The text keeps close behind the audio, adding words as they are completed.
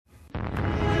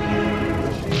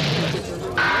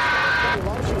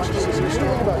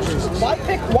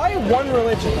Why one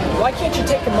religion? Why can't you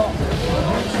take them all?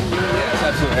 Yes,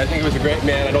 absolutely. I think he was a great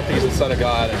man. I don't think he's the son of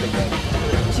God. I think that.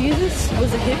 Jesus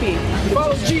was a hippie. He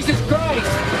follows Jesus Christ,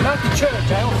 not the church.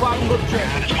 I don't follow the church.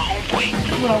 That's my own way.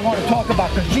 That's what I want to talk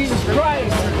about, because Jesus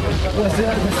Christ was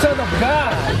the Son of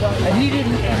God, and he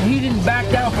didn't back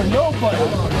down for nobody.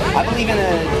 I believe in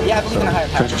a higher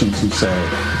power. Christians who say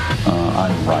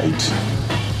I'm right,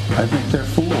 I think they're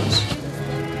fools.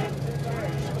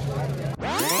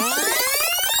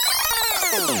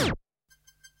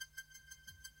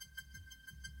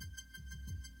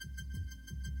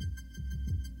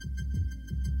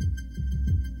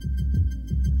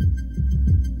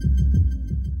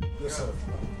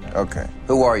 Okay.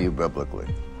 Who are you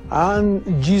biblically?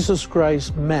 I'm Jesus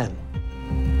Christ's man.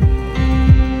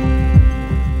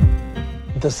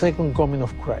 The second coming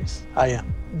of Christ, I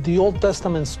am. The Old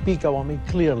Testament speaks about me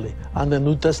clearly, and the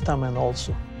New Testament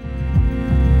also.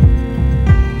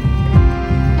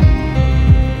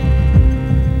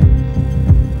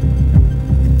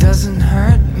 It doesn't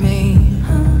hurt me.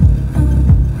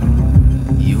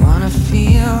 You wanna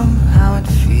feel how it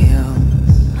feels.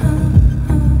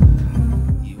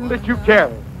 That you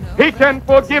carry. He can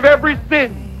forgive every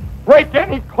sin, break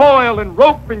any coil and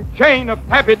rope and chain of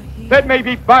habit that may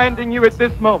be binding you at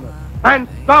this moment, and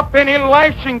stop any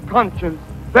lashing conscience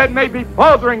that may be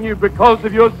bothering you because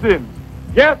of your sins.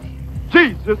 Yes,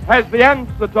 Jesus has the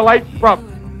answer to life's problem.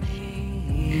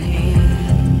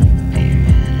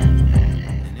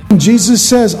 Jesus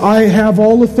says, I have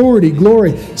all authority,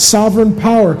 glory, sovereign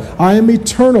power. I am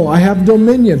eternal. I have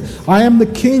dominion. I am the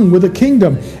king with a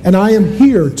kingdom, and I am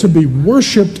here to be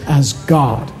worshipped as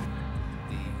God.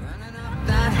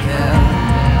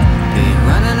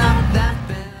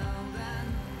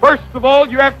 First of all,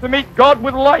 you have to meet God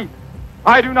with life.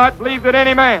 I do not believe that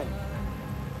any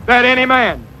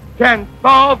man can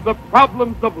solve the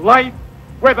problems of life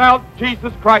without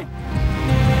Jesus Christ.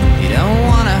 You don't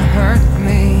want to hurt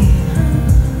me.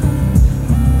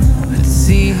 Let's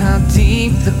see how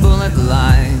deep the bullet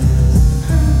lies.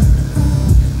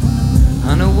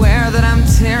 Unaware that I'm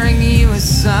tearing you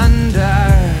asunder.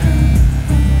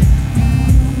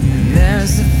 And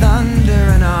there's the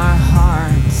thunder in our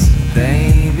hearts,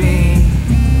 baby.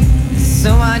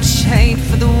 So much hate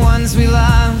for the ones we love.